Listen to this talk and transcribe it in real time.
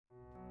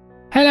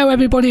Hello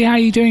everybody, how are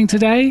you doing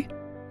today?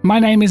 My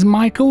name is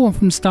Michael, I'm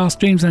from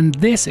StarrStreams, and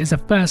this is a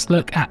first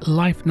look at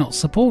Life Not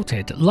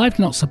Supported. Life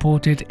Not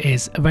Supported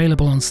is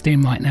available on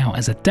Steam right now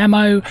as a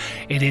demo.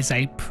 It is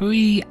a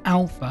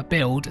pre-alpha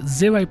build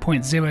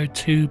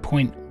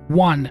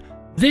 0.02.1.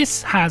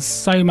 This has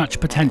so much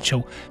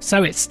potential.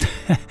 So it's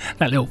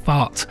that little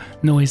fart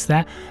noise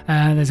there.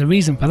 There's a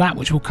reason for that,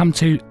 which we'll come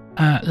to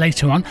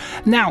later on.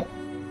 Now,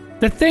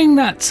 the thing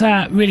that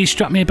really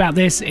struck me about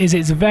this is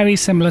it's very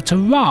similar to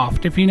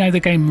Raft. If you know the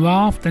game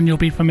Raft, then you'll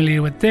be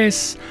familiar with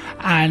this.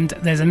 And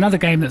there's another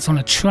game that's on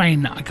a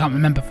train that I can't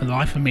remember for the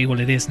life of me what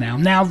it is now.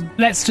 Now,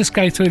 let's just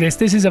go through this.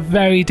 This is a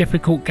very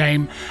difficult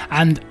game,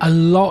 and a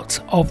lot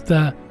of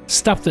the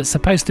stuff that's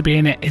supposed to be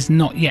in it is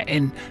not yet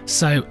in.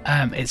 So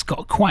it's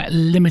got quite a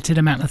limited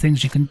amount of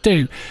things you can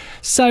do.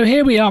 So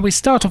here we are. We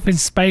start off in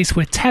space.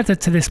 We're tethered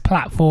to this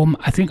platform.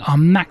 I think our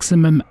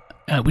maximum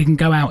we can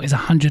go out is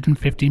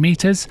 150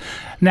 meters.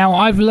 Now,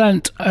 I've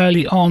learnt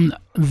early on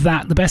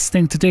that the best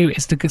thing to do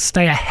is to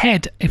stay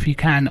ahead, if you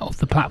can, of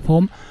the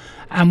platform.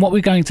 And what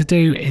we're going to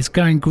do is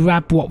go and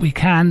grab what we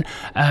can.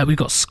 We've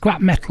got scrap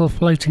metal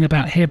floating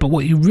about here, but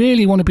what you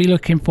really want to be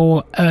looking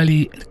for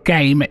early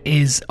game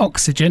is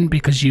oxygen,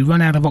 because you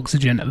run out of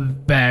oxygen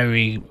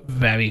very,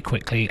 very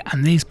quickly.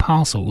 And these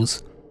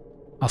parcels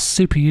are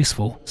super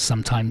useful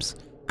sometimes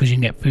because you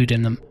can get food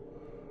in them.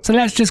 So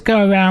let's just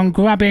go around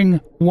grabbing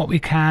what we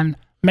can,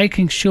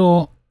 making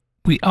sure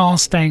we are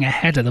staying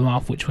ahead of the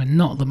raft, which we're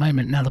not at the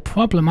moment. Now, the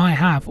problem I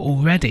have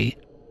already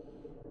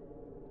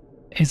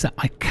is that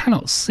I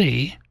cannot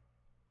see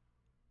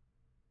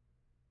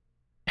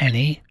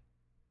anything.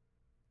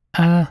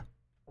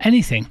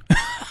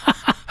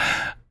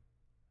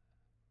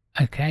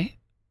 Okay,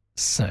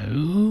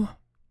 so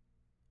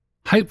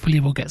hopefully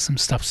we'll get some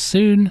stuff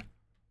soon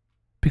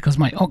because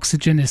my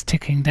oxygen is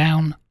ticking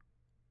down.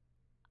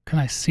 Can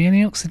I see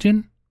any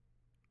oxygen?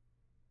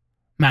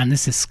 Man,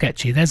 this is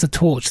sketchy. There's a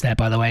torch there,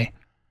 by the way.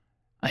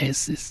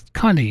 It's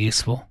kind of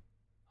useful.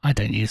 I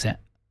don't use it.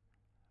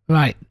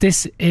 Right,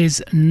 this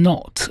is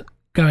not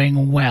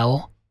going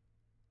well.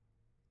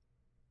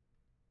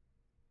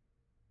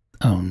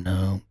 Oh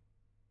no.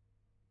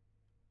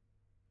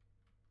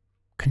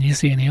 Can you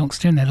see any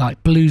oxygen? They're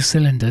like blue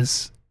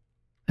cylinders.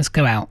 Let's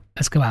go out.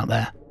 Let's go out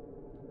there.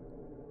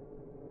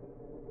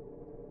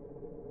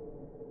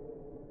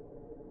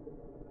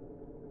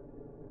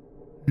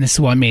 And this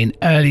is what I mean.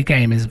 Early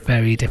game is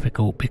very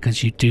difficult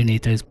because you do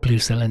need those blue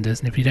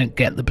cylinders. And if you don't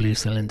get the blue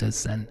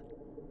cylinders, then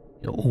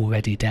you're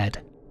already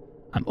dead.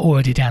 I'm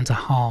already down to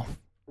half.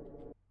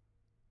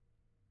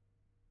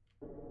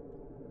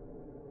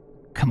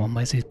 Come on,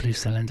 where's these blue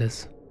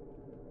cylinders?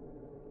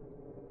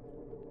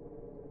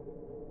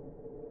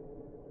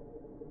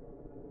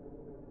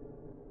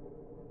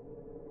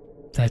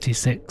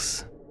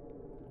 $36.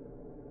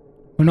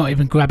 We're not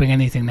even grabbing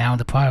anything now.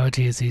 The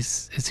priority is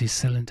these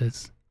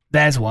cylinders.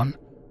 There's one.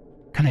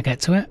 Can I get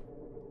to it?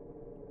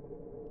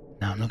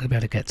 No, I'm not going to be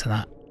able to get to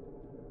that.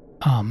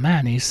 Oh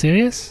man, are you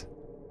serious?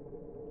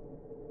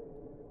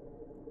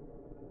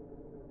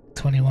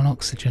 21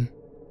 oxygen.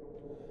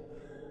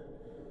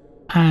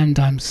 And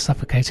I'm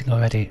suffocating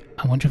already.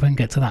 I wonder if I can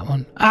get to that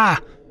one.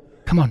 Ah!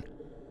 Come on.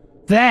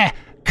 There!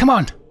 Come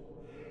on!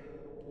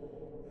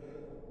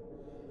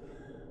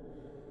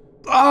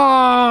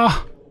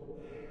 Oh!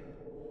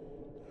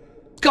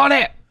 Got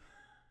it!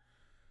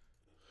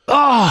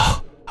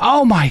 Oh!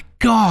 Oh my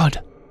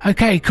god!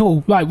 Okay,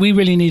 cool. Right, we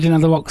really need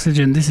another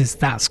oxygen.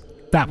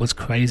 That was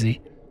crazy.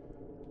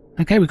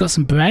 Okay, we've got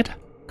some bread.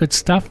 Good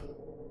stuff.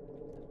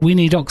 We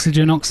need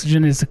oxygen.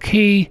 Oxygen is the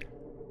key.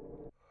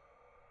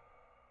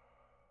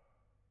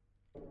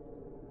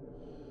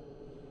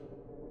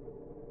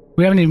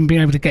 We haven't even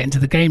been able to get into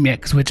the game yet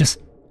because we're just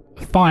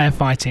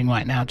firefighting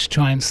right now to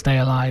try and stay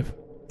alive.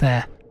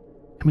 There.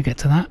 Can we get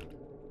to that?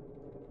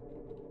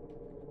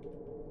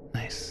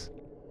 Nice.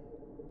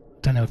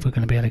 Don't know if we're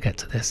going to be able to get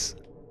to this.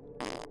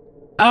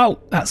 Oh,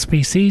 that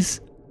species.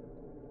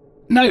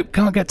 Nope,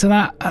 can't get to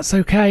that. That's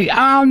okay.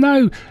 Oh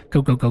no!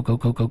 Go, go, go, go,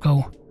 go, go,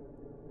 go.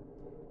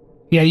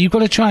 Yeah, you've got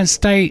to try and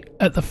stay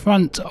at the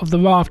front of the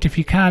raft if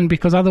you can,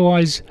 because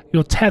otherwise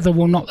your tether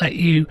will not let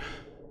you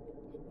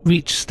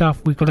reach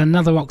stuff. We've got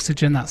another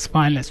oxygen, that's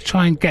fine. Let's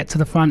try and get to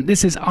the front.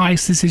 This is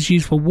ice, this is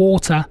used for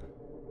water.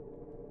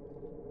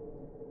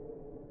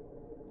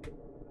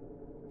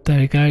 There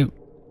we go.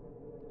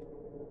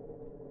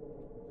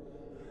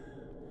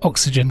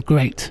 Oxygen,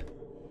 great.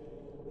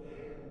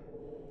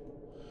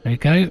 There we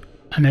go.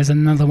 And there's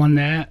another one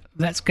there.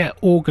 Let's get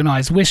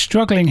organised. We're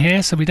struggling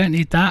here, so we don't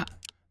need that.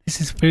 This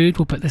is food.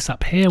 We'll put this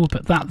up here. We'll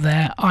put that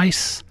there.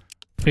 Ice,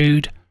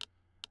 food.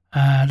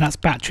 That's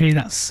battery.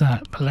 That's for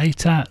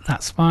later.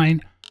 That's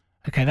fine.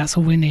 Okay, that's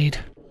all we need.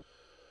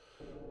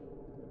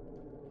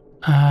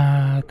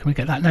 Can we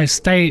get that? No,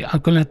 stay. I'm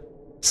going to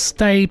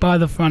stay by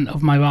the front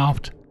of my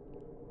raft.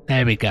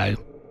 There we go.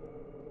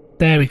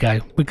 There we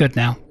go. We're good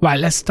now. Right,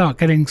 let's start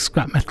getting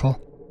scrap metal.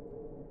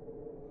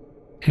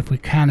 If we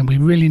can, and we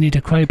really need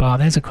a crowbar.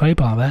 There's a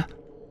crowbar there.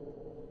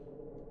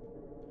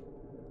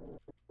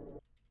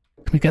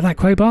 Can we get that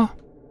crowbar?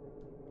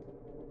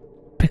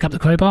 pick up the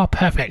crowbar.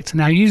 Perfect.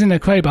 Now using the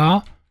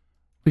crowbar,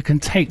 we can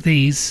take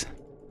these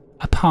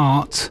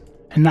apart,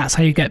 and that's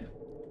how you get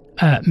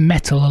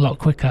metal a lot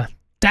quicker.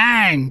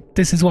 Dang!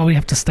 This is why we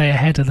have to stay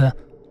ahead of the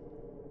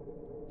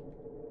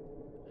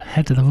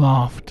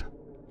raft.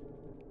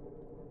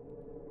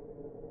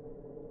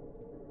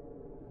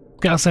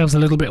 Get ourselves a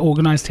little bit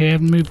organised here.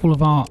 Move all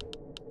of our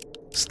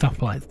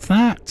stuff like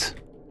that.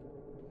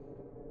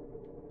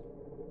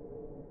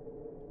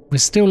 We're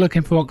still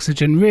looking for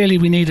oxygen. Really,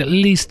 we need at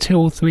least 2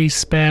 or 3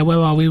 spare. Where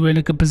are we? We're in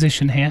a good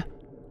position here.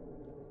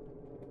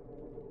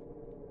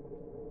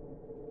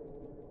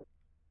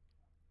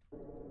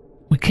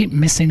 We keep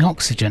missing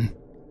oxygen.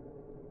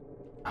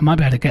 I might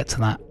be able to get to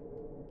that.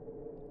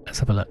 Let's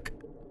have a look.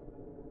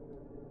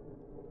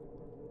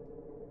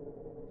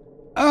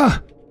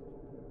 Ah!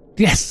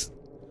 Yes!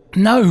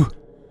 No!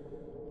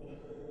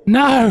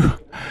 No!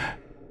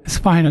 It's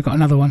fine, I got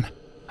another one.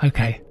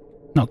 Okay,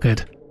 not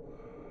good.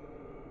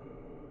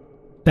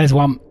 There's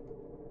one.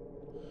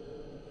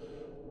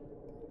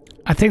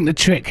 I think the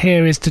trick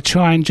here is to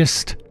try and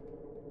just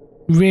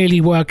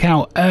really work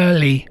out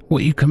early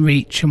what you can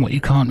reach and what you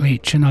can't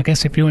reach. And I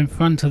guess if you're in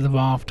front of the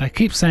raft, I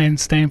keep saying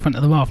stay in front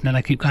of the raft and then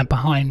I keep going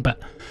behind,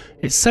 but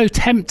it's so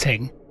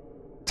tempting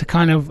to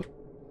kind of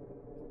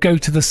go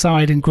to the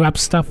side and grab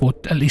stuff, or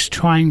at least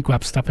try and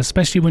grab stuff,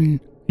 especially when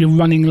you're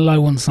running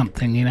low on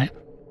something, you know.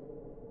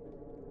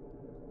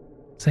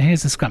 So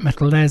here's the scrap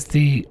metal, there's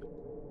the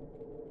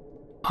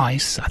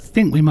ice. I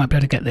think we might be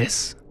able to get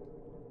this.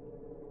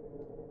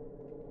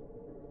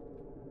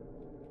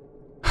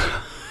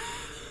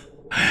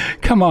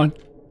 Come on.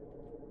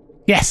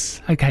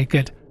 Yes. Okay,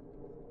 good.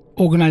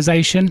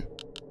 Organisation.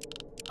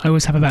 I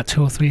always have about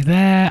 2 or 3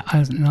 there.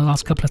 In the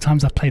last couple of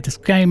times I've played this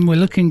game, we're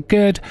looking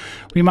good.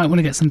 We might want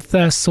to get some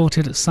thirst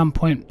sorted at some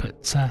point,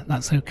 but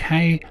that's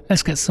okay.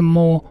 Let's get some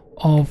more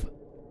of...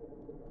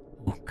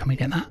 Ooh, can we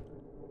get that?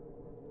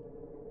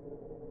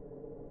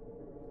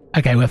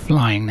 Okay, we're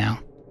flying now.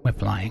 We're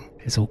flying.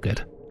 It's all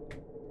good.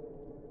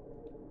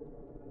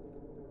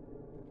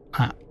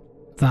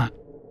 That.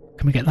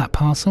 Can we get that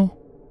parcel?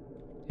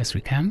 Yes,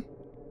 we can.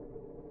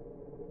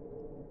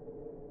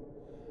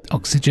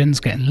 Oxygen's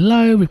getting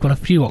low. We've got a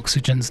few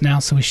oxygens now,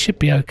 so we should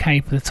be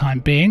okay for the time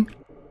being.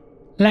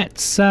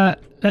 Let's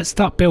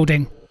start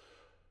building.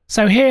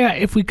 So here,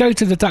 if we go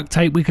to the duct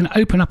tape, we can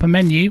open up a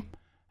menu,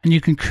 and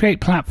you can create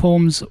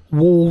platforms,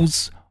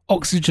 walls,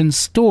 oxygen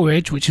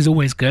storage, which is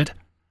always good.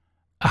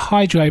 A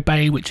hydro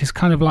bay, which is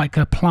kind of like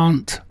a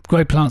plant,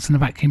 grow plants in a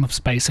vacuum of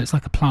space, so it's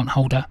like a plant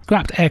holder.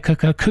 Scrapped air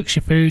cooker, cooks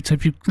your food, so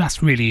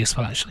that's really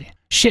useful actually.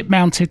 Ship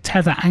mounted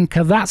tether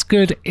anchor, that's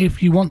good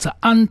if you want to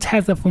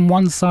untether from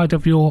one side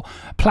of your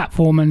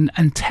platform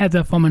and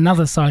tether from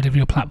another side of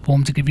your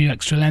platform to give you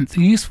extra length.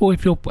 Useful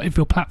if your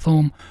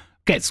platform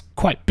gets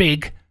quite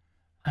big,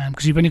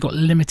 because you've only got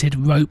limited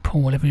rope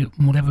or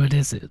whatever it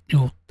is that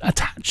you're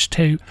attached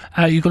to.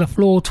 You've got a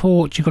floor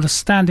torch, you've got a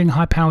standing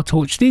high power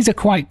torch. These are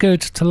quite good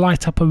to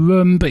light up a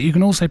room, but you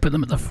can also put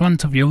them at the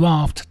front of your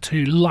raft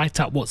to light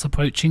up what's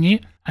approaching you.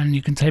 And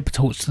you can tape a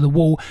torch to the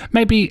wall.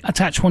 Maybe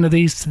attach one of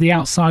these to the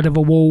outside of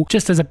a wall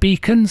just as a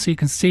beacon so you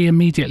can see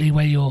immediately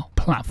where your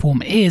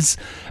platform is.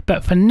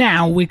 But for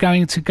now, we're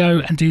going to go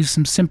and do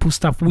some simple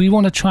stuff. We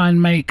want to try and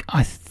make,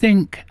 I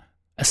think,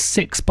 a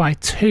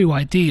 6x2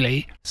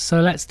 ideally.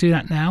 So let's do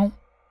that now.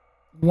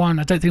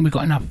 I don't think we've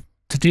got enough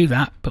to do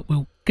that, but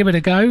we'll give it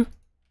a go.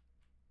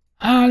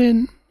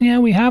 Yeah,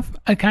 we have.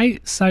 Okay,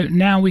 so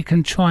now we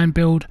can try and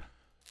build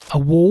a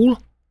wall.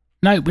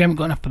 No, we haven't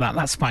got enough for that.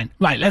 That's fine.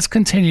 Right, let's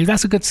continue.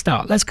 That's a good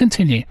start. Let's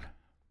continue.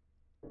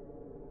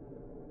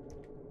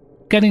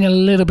 Getting a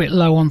little bit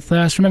low on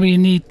thirst. Remember, you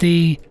need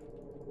the...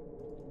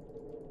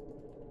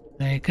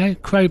 There you go.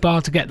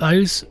 Crowbar to get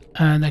those.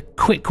 They're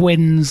quick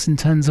wins in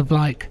terms of,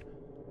 like,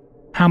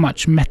 how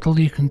much metal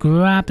you can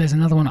grab. There's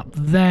another one up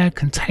there.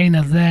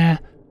 Container there.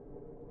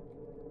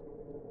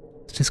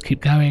 Let's just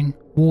keep going.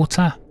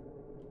 Water.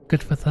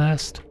 Good for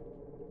thirst.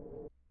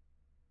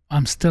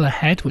 I'm still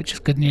ahead, which is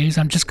good news.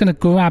 I'm just going to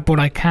grab what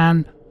I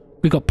can.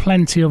 We've got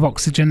plenty of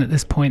oxygen at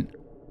this point.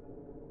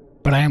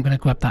 But I am going to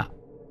grab that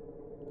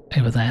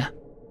over there.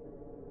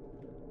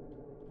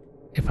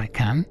 If I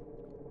can.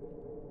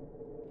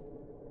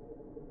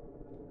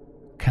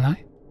 Can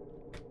I?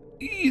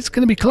 It's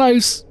going to be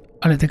close.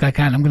 I don't think I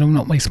can. I'm going to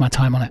not waste my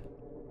time on it.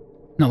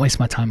 Not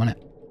waste my time on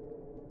it.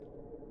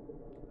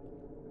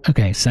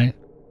 Okay, so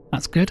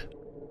that's good.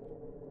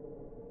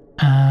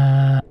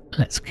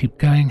 Let's keep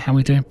going. How are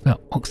we doing for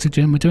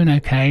oxygen? We're doing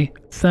okay.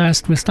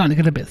 Thirst, we're starting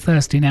to get a bit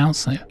thirsty now,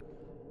 so...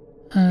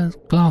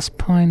 glass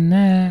pine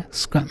there.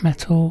 Scrap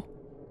metal.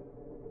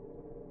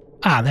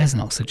 There's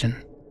an oxygen.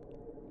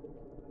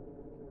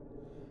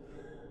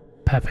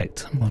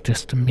 Perfect. We'll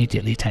just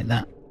immediately take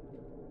that.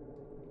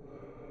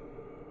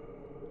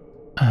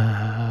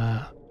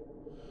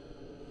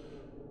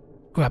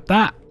 Grab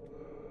that.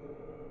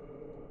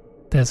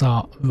 There's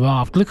our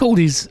raft. Look at all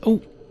these...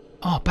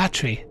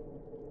 battery.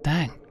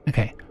 Dang.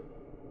 Okay.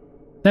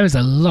 There is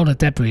a lot of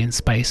debris in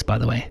space, by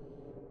the way.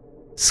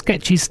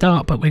 sketchy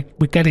start, but we're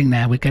getting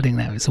there. We're getting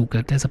there. It's all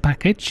good. There's a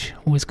package.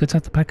 Always good to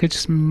have the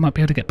package. Might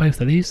be able to get both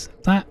of these.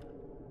 That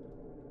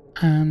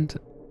and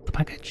the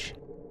package.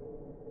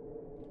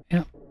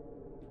 Yep.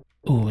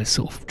 Oh, it's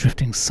sort of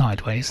drifting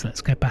sideways.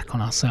 Let's go back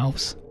on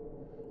ourselves.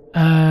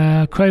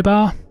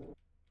 Crowbar.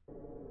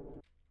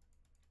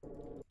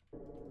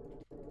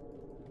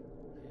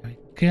 There we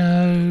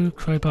go.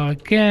 Crowbar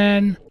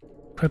again.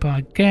 Crowbar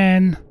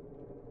again.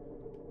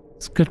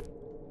 It's good.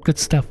 Good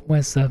stuff.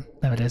 Where's the...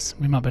 There it is.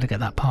 We might be able to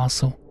get that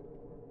parcel.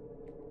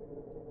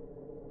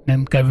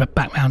 Then go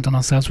back round on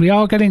ourselves. We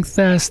are getting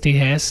thirsty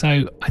here,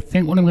 so I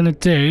think what I'm going to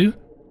do...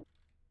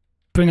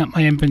 Bring up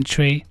my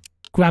inventory.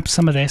 Grab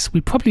some of this.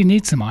 We probably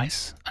need some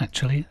ice,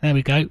 actually. There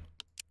we go.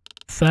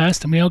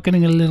 Thirst. And we are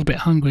getting a little bit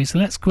hungry, so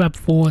let's grab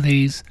 4 of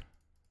these.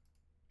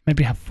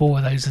 Maybe have 4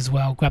 of those as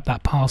well. Grab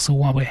that parcel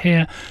while we're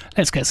here.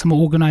 Let's get some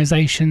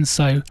organisation.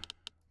 So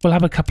we'll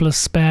have a couple of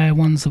spare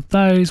ones of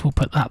those. We'll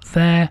put that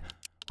there.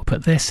 We'll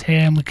put this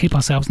here and we'll keep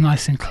ourselves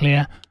nice and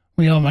clear.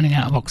 We are running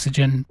out of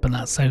oxygen, but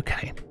that's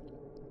okay.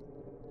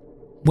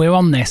 We're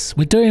on this.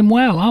 We're doing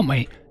well, aren't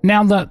we?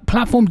 Now the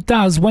platform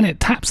does, when it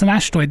taps an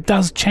asteroid,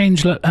 does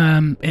change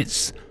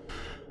its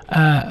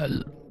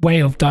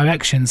way of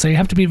direction. So you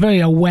have to be very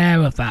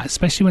aware of that,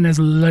 especially when there's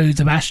loads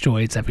of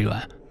asteroids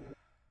everywhere.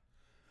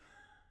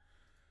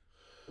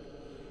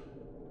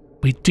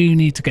 We do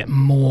need to get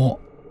more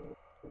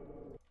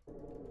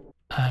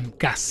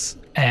gas,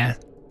 air,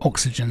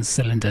 oxygen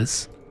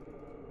cylinders,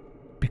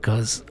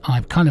 because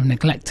I've kind of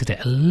neglected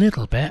it a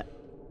little bit.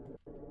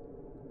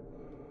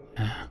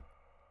 Yeah.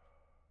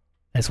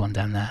 There's one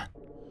down there.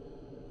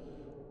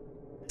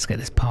 Let's get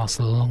this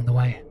parcel along the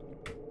way.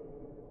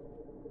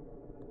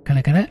 Can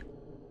I get it?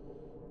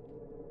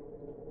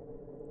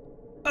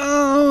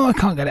 Oh, I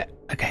can't get it.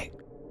 Okay.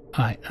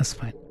 Alright, that's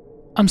fine.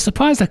 I'm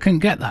surprised I couldn't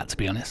get that, to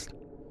be honest.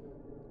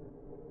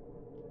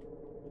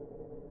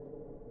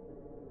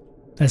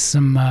 There's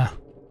some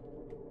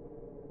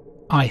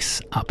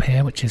ice up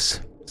here, which is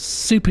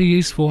super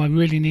useful. I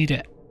really need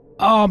it.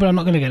 Oh, but I'm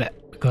not going to get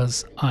it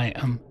because I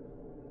am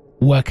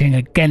working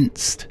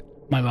against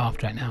my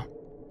raft right now.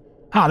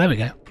 Ah, there we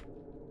go.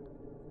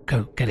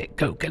 Go get it.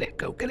 Go get it.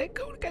 Go get it.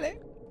 Go get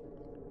it.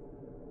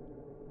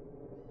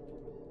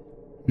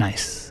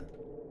 Nice.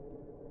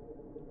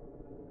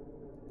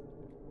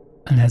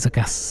 And there's a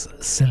gas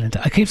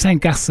cylinder. I keep saying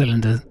gas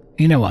cylinder.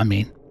 You know what I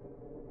mean.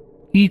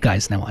 You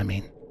guys know what I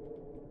mean.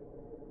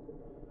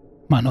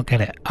 Might not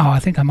get it. Oh, I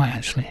think I might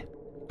actually.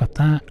 Grab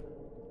that.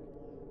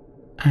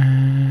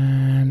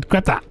 And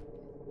grab that.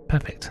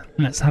 Perfect.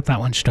 Let's have that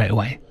one straight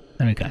away.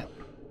 There we go.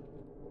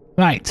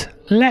 Right.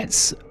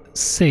 Let's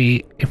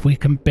see if we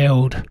can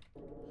build...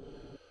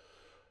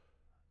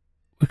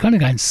 We're kind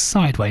of going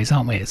sideways,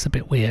 aren't we? It's a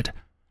bit weird.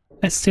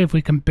 Let's see if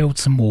we can build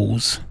some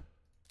walls.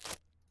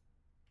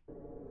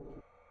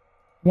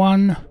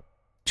 1,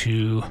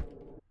 2,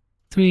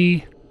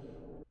 3,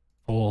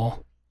 4,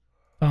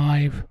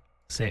 5,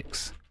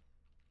 6.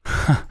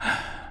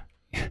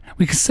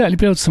 We can certainly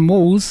build some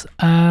walls.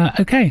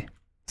 Okay,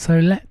 so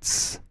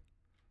let's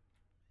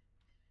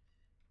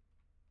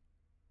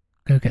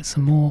go get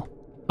some more.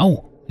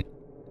 Oh,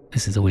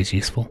 this is always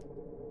useful.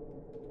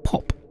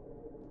 Pop.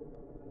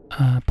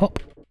 Pop.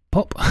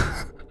 Pop.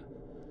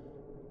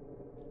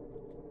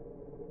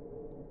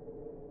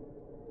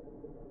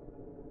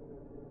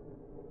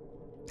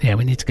 Yeah,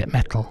 we need to get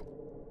metal.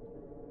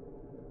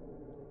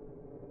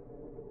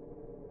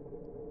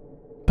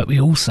 But we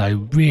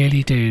also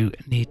really do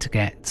need to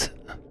get...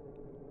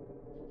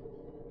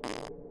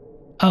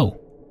 Oh,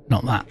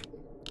 not that.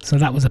 So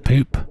that was a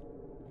poop.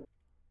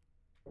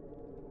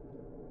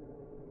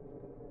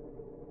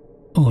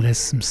 Oh, there's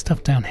some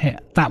stuff down here.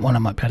 That one I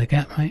might be able to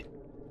get, right?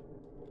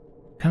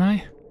 Can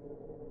I?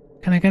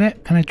 Can I get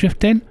it? Can I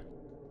drift in?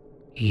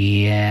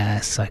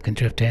 Yes, I can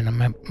drift in. I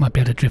might be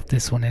able to drift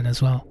this one in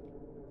as well.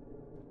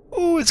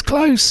 Oh, it's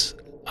close.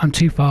 I'm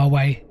too far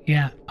away.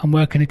 Yeah, I'm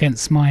working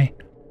against my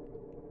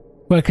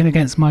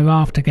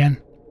raft again.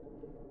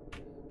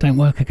 Don't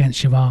work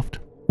against your raft.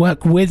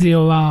 Work with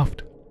your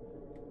raft.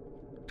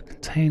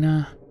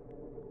 Container.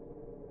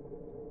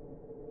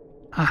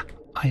 Ah,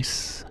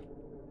 ice.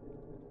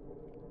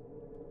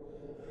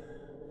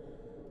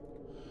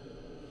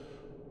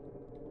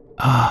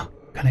 Ah,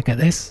 can I get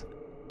this?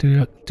 Do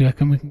you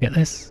reckon we can get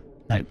this?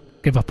 No,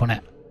 give up on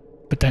it.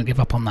 But don't give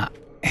up on that.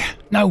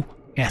 No!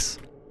 Yes.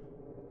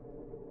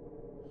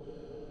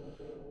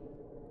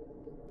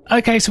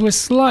 Okay, so we're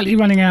slightly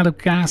running out of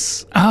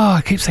gas. Oh,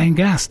 I keep saying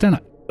gas, don't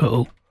I?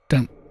 Uh-oh.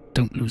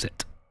 Don't lose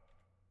it.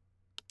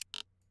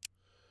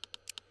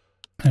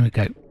 There we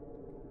go.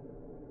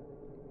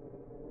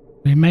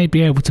 We may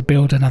be able to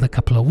build another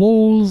couple of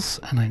walls,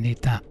 and I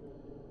need that.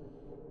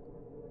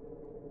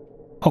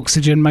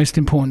 Oxygen, most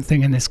important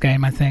thing in this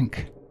game, I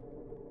think.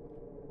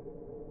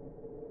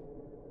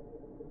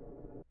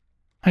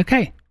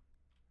 Okay.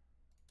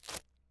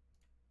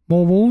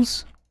 More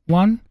walls?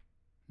 1?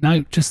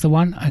 No, just the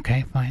 1?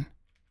 Okay, fine.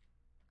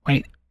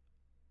 Wait.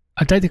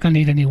 I don't think I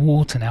need any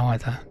water now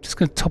either. I'm just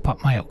going to top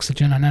up my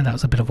oxygen. I know that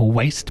was a bit of a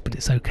waste, but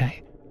it's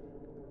okay.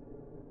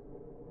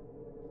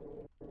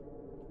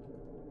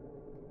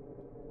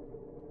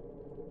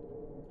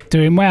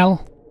 Doing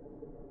well.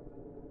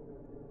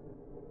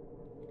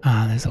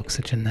 Ah, there's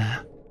oxygen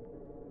there.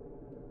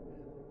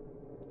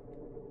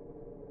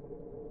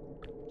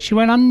 She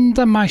went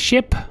under my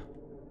ship.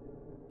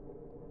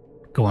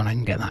 Go on, I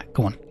can get that.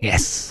 Go on.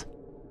 Yes.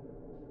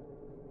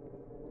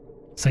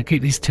 So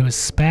keep these two as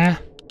spare.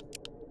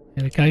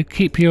 There we go.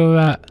 Keep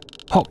your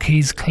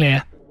hotkeys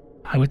clear,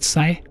 I would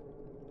say.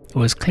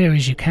 Or as clear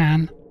as you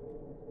can.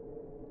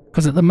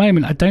 Because at the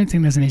moment, I don't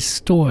think there's any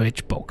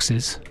storage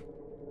boxes.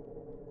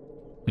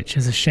 Which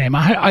is a shame.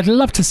 I'd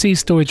love to see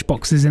storage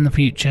boxes in the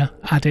future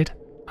added.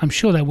 I'm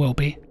sure there will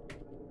be.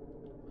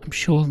 I'm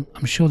sure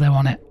they're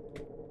on it.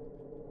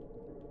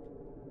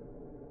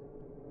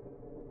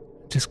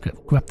 Just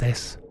grab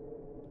this.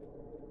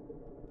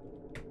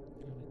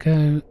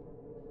 Go.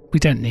 We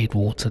don't need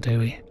water, do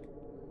we?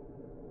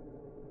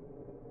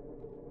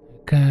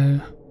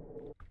 Go.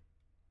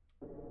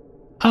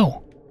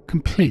 Oh,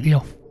 completely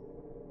off.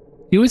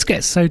 You always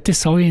get so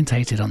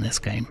disorientated on this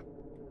game.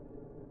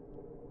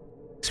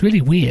 It's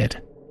really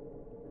weird.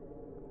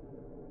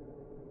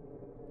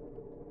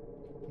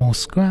 More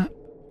scrap.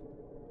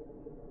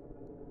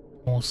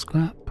 More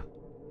scrap.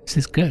 This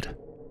is good.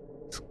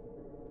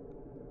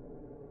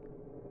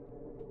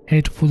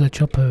 Head for the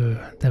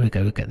chopper. There we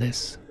go, look at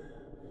this.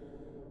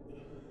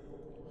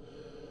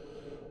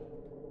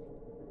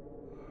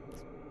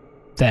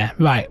 There,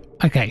 right,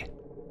 okay.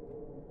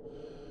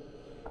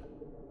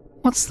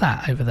 What's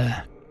that over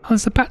there? Oh,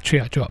 there's a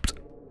battery I dropped.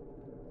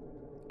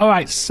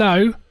 Alright,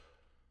 so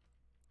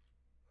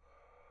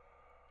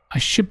I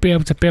should be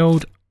able to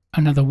build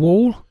another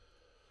wall.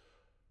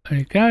 There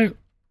we go.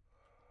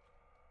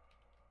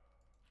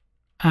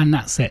 And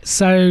that's it.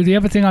 So the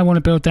other thing I want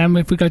to build then,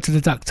 if we go to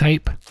the duct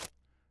tape,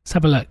 let's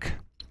have a look.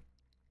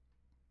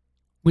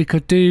 We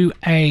could do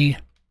a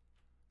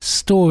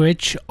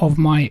storage of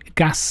my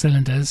gas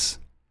cylinders,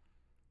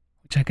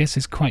 which I guess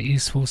is quite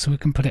useful. So we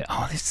can put it,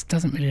 oh, this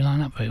doesn't really line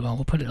up very well.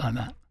 We'll put it like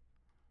that.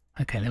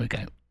 Okay, there we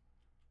go.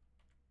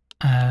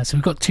 So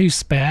we've got 2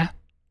 spare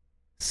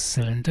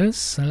cylinders.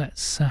 So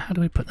let's, how do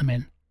we put them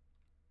in?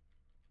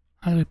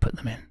 How do we put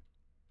them in?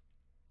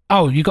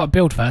 Oh, you got to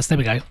build first. There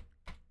we go.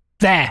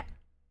 There.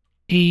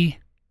 E.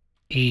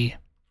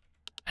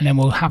 And then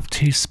we'll have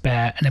 2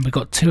 spare. And then we've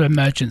got 2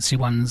 emergency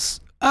ones.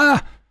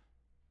 Ah!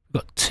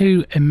 We've got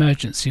 2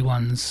 emergency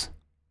ones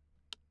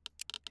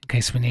in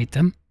case we need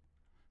them.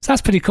 So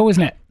that's pretty cool,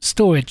 isn't it?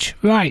 Storage.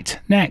 Right,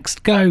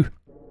 next, go.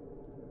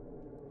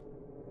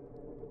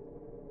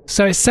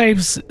 So it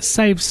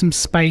saves some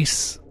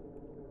space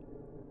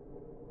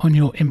on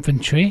your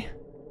inventory.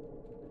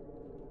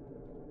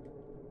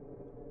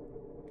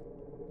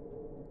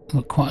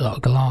 Got quite a lot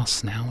of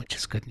glass now, which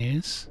is good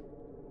news.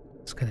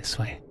 Let's go this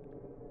way.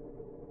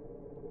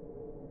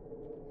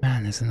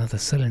 Man, there's another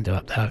cylinder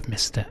up there. I've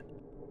missed it.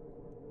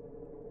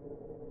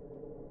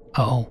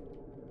 Uh-oh.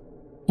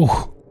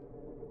 Oh.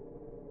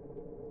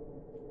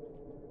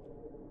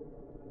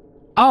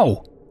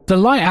 Oh, the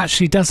light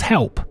actually does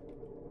help.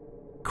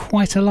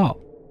 Quite a lot.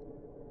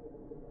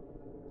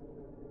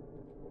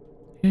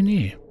 Who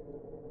knew?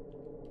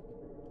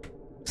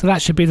 So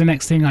that should be the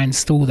next thing I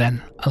install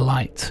then, a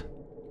light.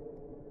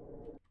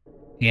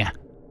 Yeah.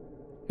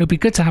 It'll be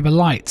good to have a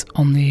light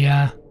on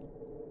the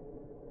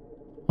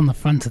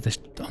front of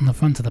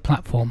the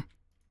platform.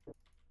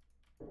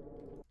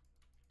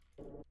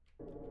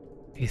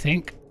 Do you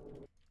think?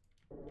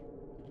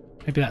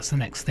 Maybe that's the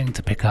next thing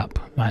to pick up.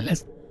 Right,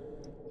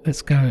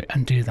 let's go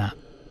and do that.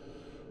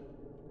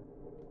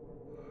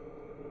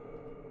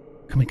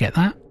 Can we get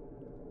that?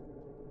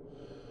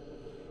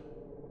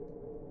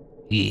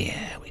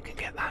 Yeah, we can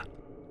get that.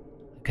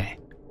 Okay.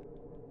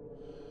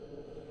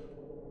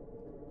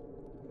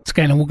 Let's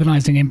go and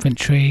organising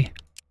inventory.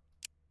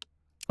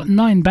 Got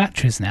 9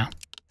 batteries now.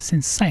 It's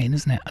insane,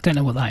 isn't it? I don't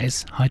know what that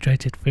is.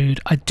 Hydrated food.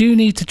 I do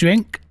need to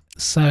drink.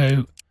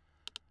 So,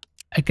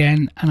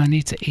 again, and I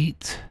need to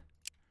eat.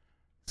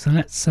 So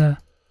let's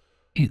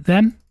eat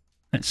them.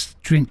 Let's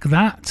drink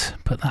that.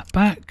 Put that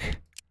back.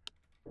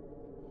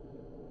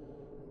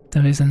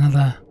 There is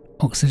another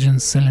oxygen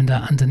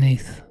cylinder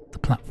underneath the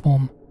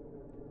platform.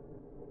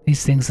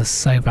 These things are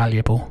so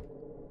valuable.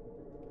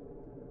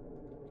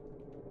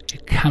 You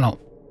cannot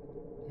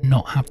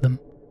not have them.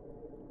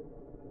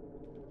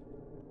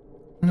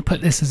 I'm going to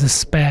put this as a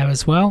spare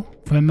as well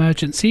for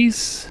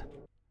emergencies.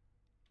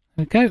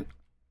 There we go.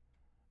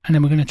 And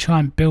then we're going to try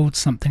and build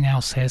something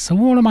else here. So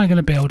what am I going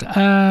to build?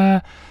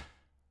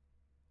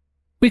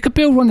 We could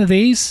build one of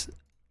these.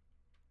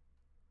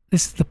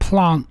 This is the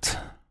plant.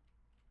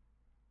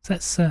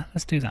 So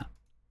let's do that.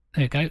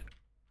 There you go.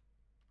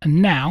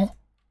 And now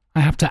I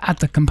have to add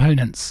the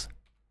components.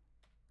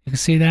 You can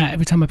see there,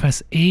 every time I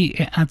press E,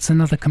 it adds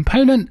another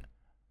component.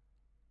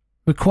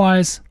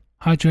 Requires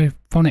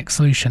hydrophonic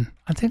solution.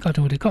 I think I'd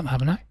already got that,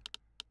 haven't I?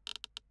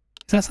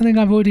 Is that something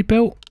I've already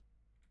built?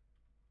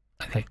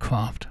 Okay,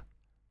 craft.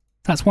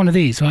 That's one of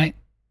these, right?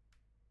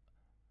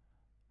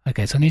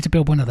 Okay, so I need to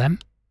build one of them.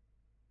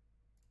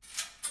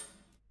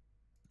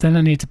 Then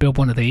I need to build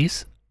one of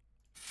these.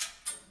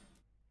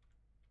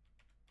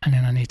 And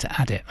then I need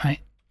to add it, right?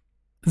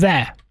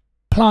 There.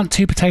 Plant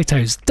 2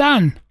 potatoes.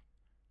 Done.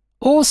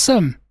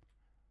 Awesome.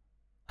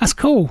 That's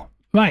cool.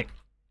 Right.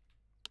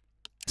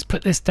 Let's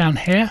put this down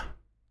here.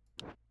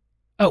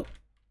 Oh.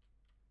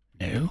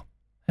 No.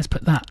 Let's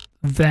put that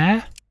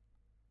there.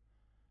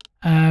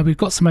 We've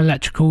got some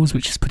electricals,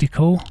 which is pretty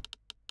cool.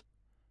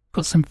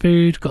 Got some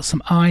food, got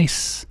some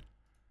ice.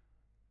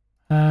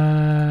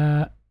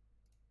 I'm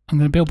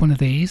going to build one of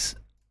these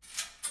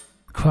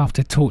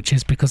crafted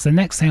torches because the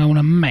next thing I want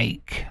to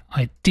make,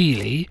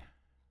 ideally,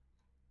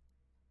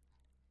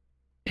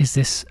 is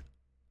this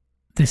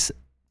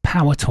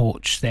power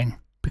torch thing,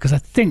 because I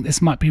think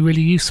this might be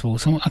really useful.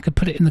 So I could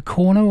put it in the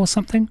corner or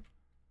something,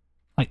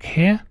 like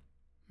here,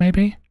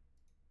 maybe.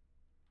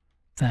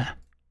 There.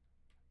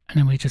 And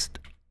then we just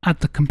add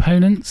the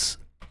components.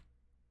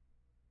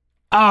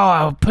 Oh,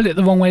 I put it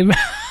the wrong way round.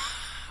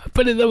 I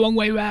put it the wrong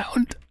way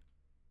round.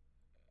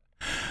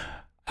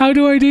 How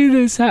do I do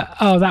this?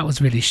 Oh, that was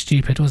really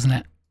stupid, wasn't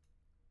it?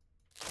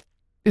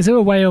 Is there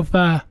a way of...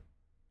 Oh!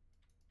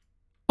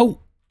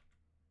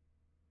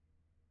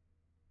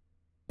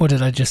 What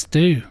did I just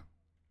do?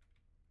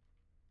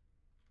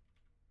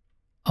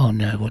 Oh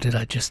no, what did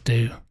I just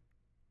do?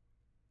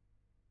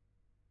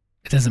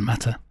 It doesn't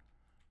matter.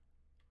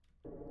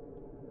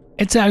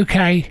 It's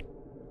okay.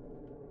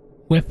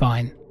 We're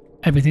fine.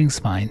 Everything's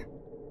fine.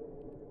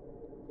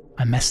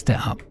 I messed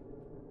it up.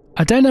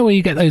 I don't know where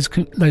you get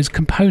those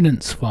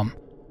components from.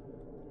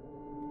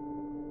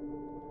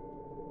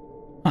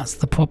 That's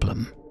the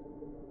problem.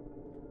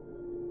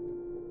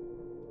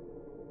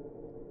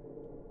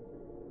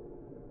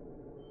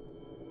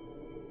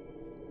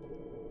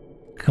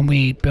 Can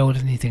we build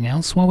anything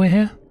else while we're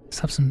here? Let's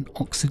have some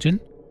oxygen.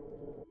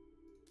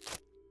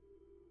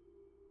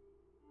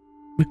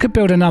 We could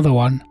build another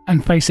one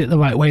and face it the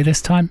right way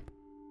this time.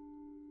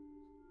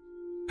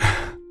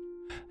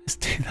 Let's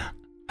do that.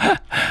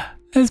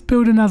 Let's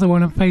build another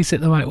one and face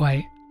it the right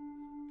way.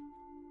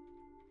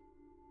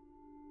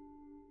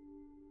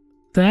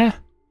 There?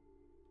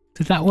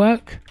 Did that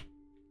work?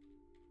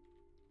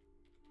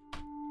 Oh,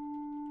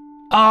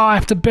 I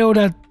have to build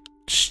a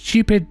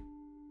stupid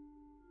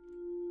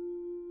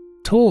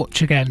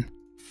torch again.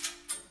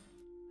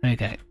 There you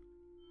go.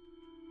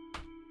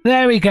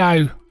 There we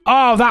go.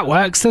 Oh, that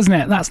works, doesn't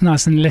it? That's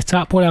nice and lit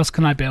up. What else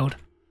can I build?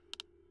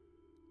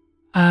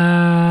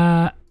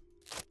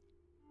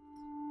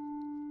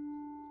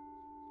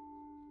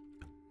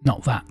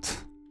 Not that.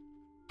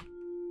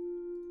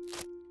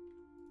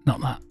 Not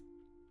that.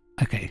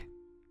 Okay.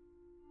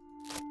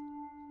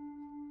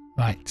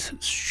 Right.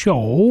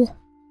 So,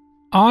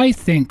 I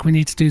think we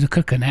need to do the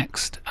cooker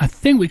next. I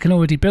think we can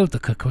already build the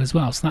cooker as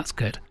well, so that's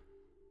good.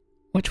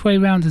 Which way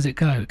round does it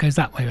go? It goes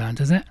that way round,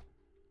 does it?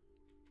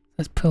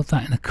 Let's build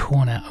that in a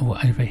corner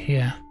over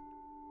here.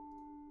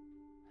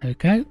 There we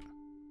go.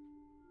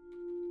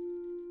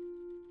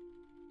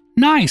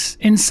 Nice!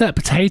 Insert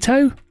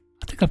potato.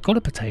 I think I've got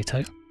a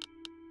potato.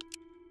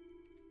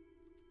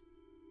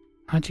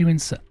 How do you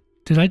insert?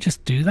 Did I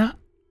just do that?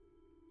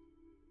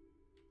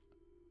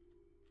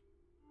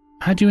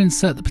 How do you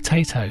insert the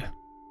potato?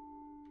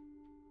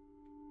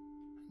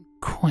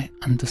 Quite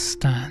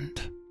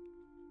understand.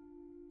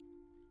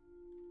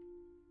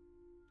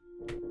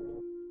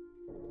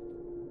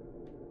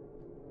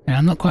 Yeah,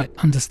 I'm not quite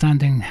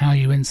understanding how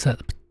you insert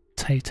the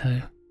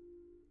potato.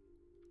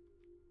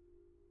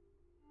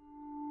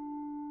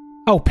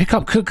 Oh, pick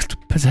up cooked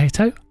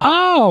potato.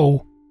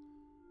 Oh!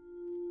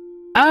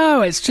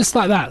 Oh, it's just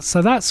like that.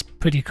 So that's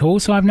pretty cool.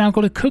 So I've now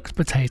got a cooked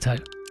potato.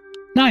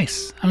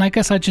 Nice. And I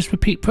guess I just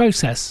repeat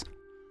process.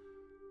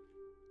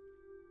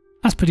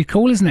 That's pretty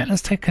cool, isn't it?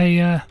 Let's take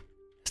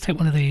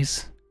one of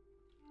these.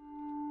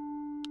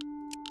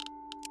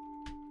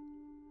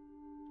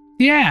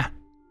 Yeah.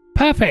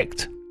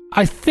 Perfect.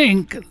 I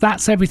think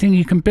that's everything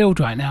you can build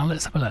right now.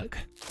 Let's have a look.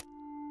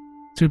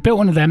 So we built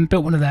one of them,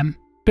 built one of them,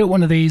 built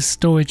one of these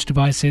storage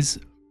devices,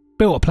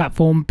 built a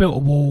platform, built a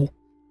wall.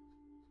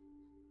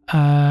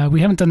 We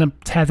haven't done a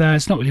tether.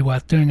 It's not really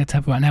worth doing a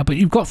tether right now, but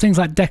you've got things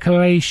like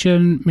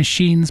decoration,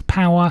 machines,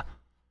 power,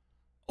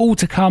 all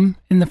to come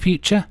in the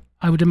future,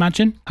 I would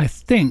imagine. I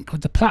think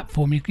with the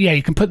platform,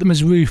 you can put them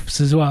as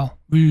roofs as well.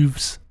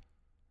 Roofs.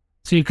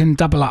 So you can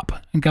double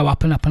up and go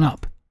up and up and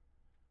up.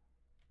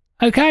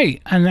 Okay,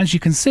 and as you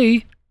can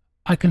see,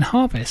 I can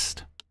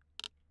harvest.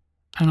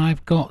 And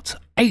I've got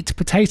 8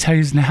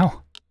 potatoes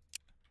now.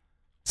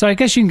 So I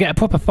guess you can get a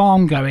proper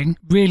farm going,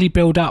 really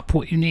build up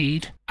what you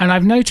need. And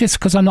I've noticed,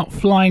 because I'm not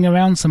flying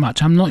around so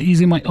much, I'm not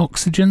using my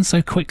oxygen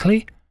so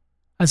quickly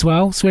as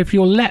well. So if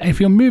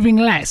you're moving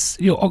less,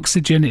 your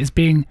oxygen is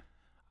being,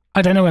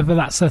 I don't know whether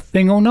that's a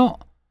thing or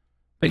not,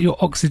 but your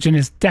oxygen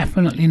is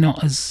definitely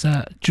not as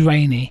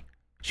drainy,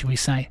 should we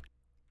say.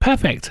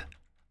 Perfect.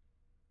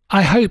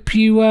 I hope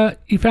you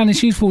found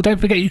this useful. Don't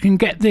forget you can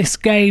get this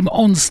game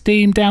on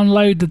Steam,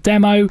 download the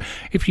demo.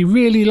 If you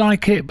really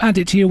like it, add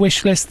it to your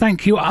wish list.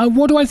 Thank you.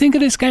 What do I think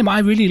of this game? I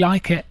really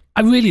like it.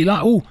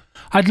 Oh,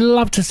 I'd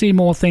love to see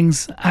more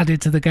things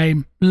added to the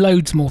game.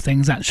 Loads more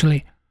things,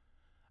 actually.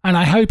 And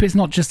I hope it's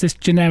not just this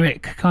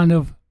generic kind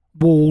of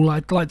wall.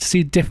 I'd like to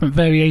see different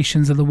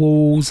variations of the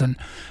walls and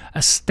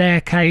a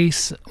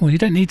staircase. Well, you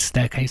don't need a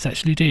staircase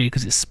actually, do you?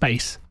 Because it's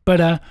space.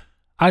 But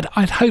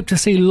I'd hope to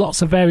see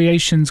lots of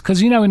variations,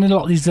 because, you know, in a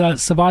lot of these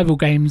survival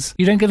games,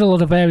 you don't get a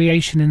lot of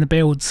variation in the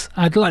builds.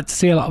 I'd like to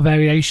see a lot of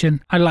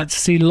variation. I'd like to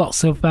see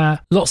lots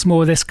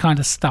more of this kind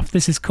of stuff.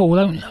 This is cool.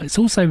 It's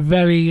also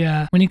very,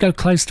 when you go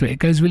close to it, it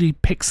goes really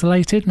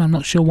pixelated, and I'm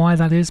not sure why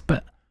that is,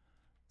 but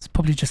it's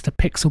probably just a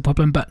pixel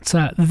problem. But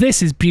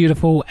this is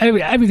beautiful.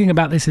 Everything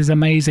about this is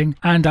amazing,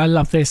 and I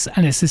love this,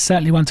 and this is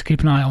certainly one to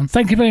keep an eye on.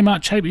 Thank you very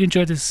much. Hope you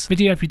enjoyed this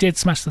video. If you did,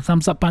 smash the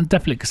thumbs up button.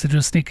 Definitely consider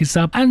a sneaky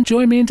sub, and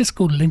join me in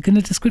Discord. Link in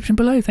the description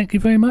below. Thank you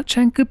very much,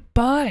 and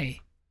goodbye.